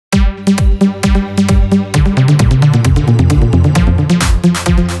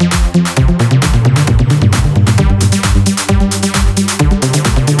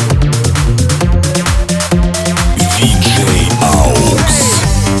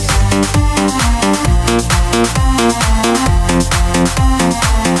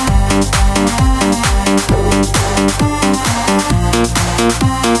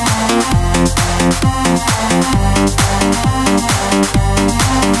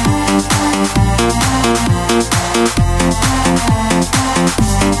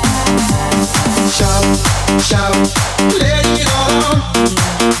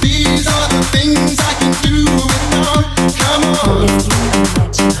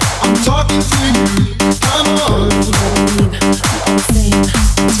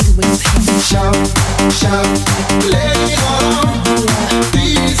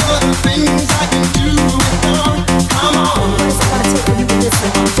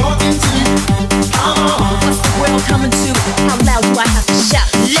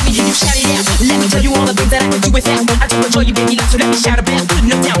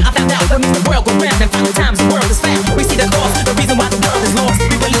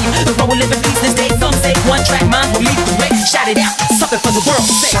live in peace this day. Some say one track mind will lead the way. Shout it out, something for the world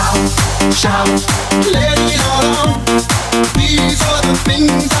to say. Shout, shout, let it all out. These are the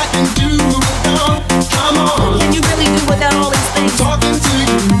things I can do without. Come on. Can you really do without all these things? Talking to you.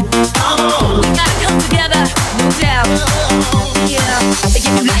 Come on. We gotta come together, no doubt. Yeah. They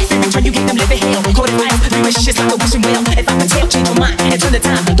give you life in return, you give them living hell. Call it life, be vicious like a wishing well. If I could tell, change your mind and turn the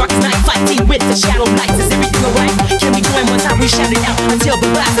time. Darkest night, fighting with the shadow lights. Is everything alright? Can we join one time? We shout it out until the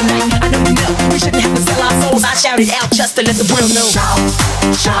rise of night. I know you know we shouldn't have to sell our souls. I shout it out just to let the world know. Shout,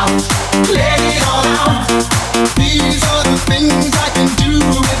 shout, let it all out. These are the things I can do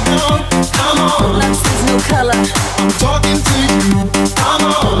without. Come on. Love sees no color. I'm talking to you. Come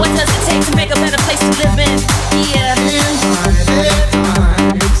on. What does it take to make a better place to live in? Yeah. In my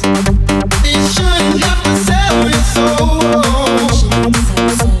headlights, it shouldn't have to sell its soul.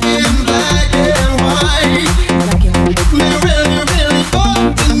 In black and white, we really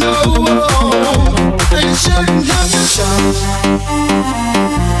ought to know. It shouldn't have to show.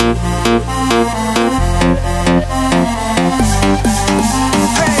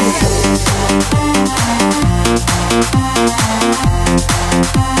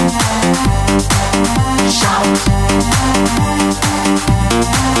 Shout.